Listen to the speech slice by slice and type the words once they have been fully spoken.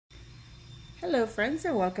Hello friends,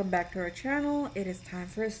 and welcome back to our channel. It is time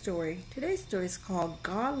for a story. Today's story is called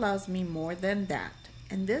God Loves Me More Than That,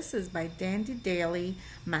 and this is by Dandi, Daley,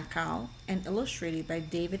 Mackall, and illustrated by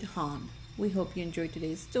David Hohn. We hope you enjoyed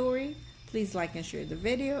today's story. Please like and share the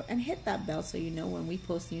video and hit that bell so you know when we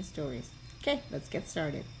post new stories. Okay, let's get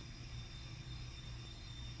started.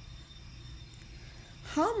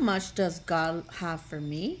 How much does God have for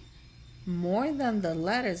me? More than the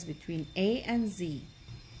letters between A and Z.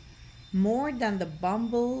 More than the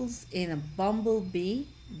bumbles in a bumblebee,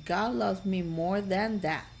 God loves me more than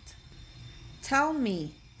that. Tell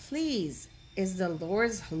me, please, is the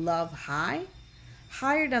Lord's love high?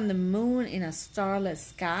 Higher than the moon in a starlit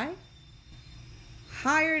sky?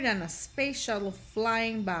 Higher than a space shuttle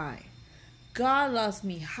flying by. God loves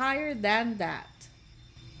me higher than that.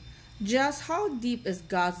 Just how deep is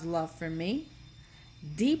God's love for me?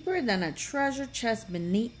 Deeper than a treasure chest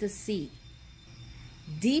beneath the sea.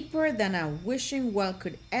 Deeper than a wishing well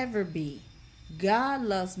could ever be. God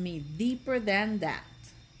loves me deeper than that.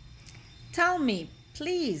 Tell me,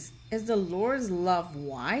 please, is the Lord's love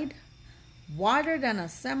wide? Wider than a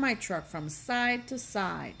semi-truck from side to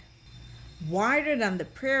side. Wider than the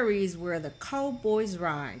prairies where the cowboys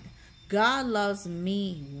ride. God loves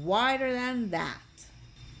me wider than that.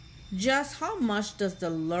 Just how much does the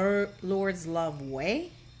Lord's love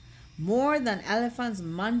weigh? More than elephants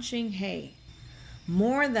munching hay.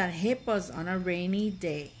 More than hippos on a rainy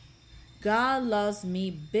day. God loves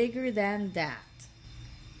me bigger than that.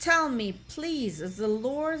 Tell me, please, is the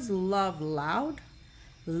Lord's love loud?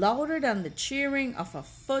 Louder than the cheering of a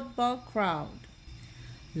football crowd.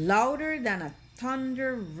 Louder than a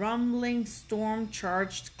thunder rumbling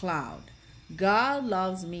storm-charged cloud. God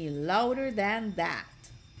loves me louder than that.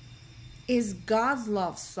 Is God's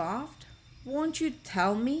love soft? Won't you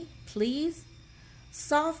tell me, please?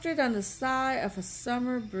 Softer than the sigh of a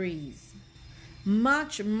summer breeze.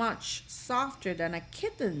 Much, much softer than a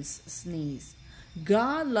kitten's sneeze.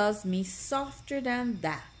 God loves me softer than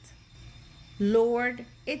that. Lord,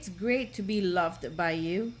 it's great to be loved by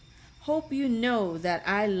you. Hope you know that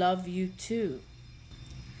I love you too.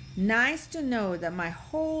 Nice to know that my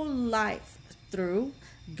whole life through,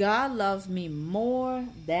 God loves me more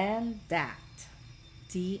than that.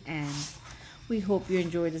 The end. We hope you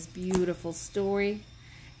enjoyed this beautiful story,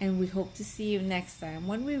 and we hope to see you next time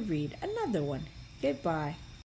when we read another one. Goodbye.